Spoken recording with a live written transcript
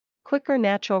quicker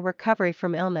natural recovery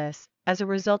from illness. As a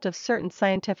result of certain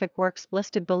scientific works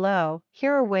listed below,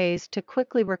 here are ways to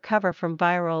quickly recover from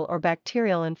viral or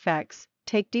bacterial infects.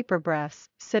 Take deeper breaths,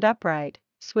 sit upright,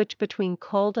 switch between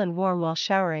cold and warm while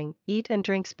showering, eat and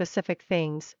drink specific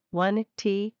things. 1.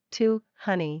 Tea. 2.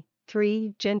 Honey.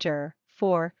 3. Ginger.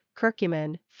 4.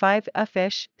 Curcumin. 5.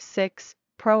 Fish. 6.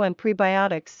 Pro and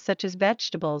prebiotics such as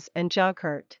vegetables and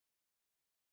yogurt.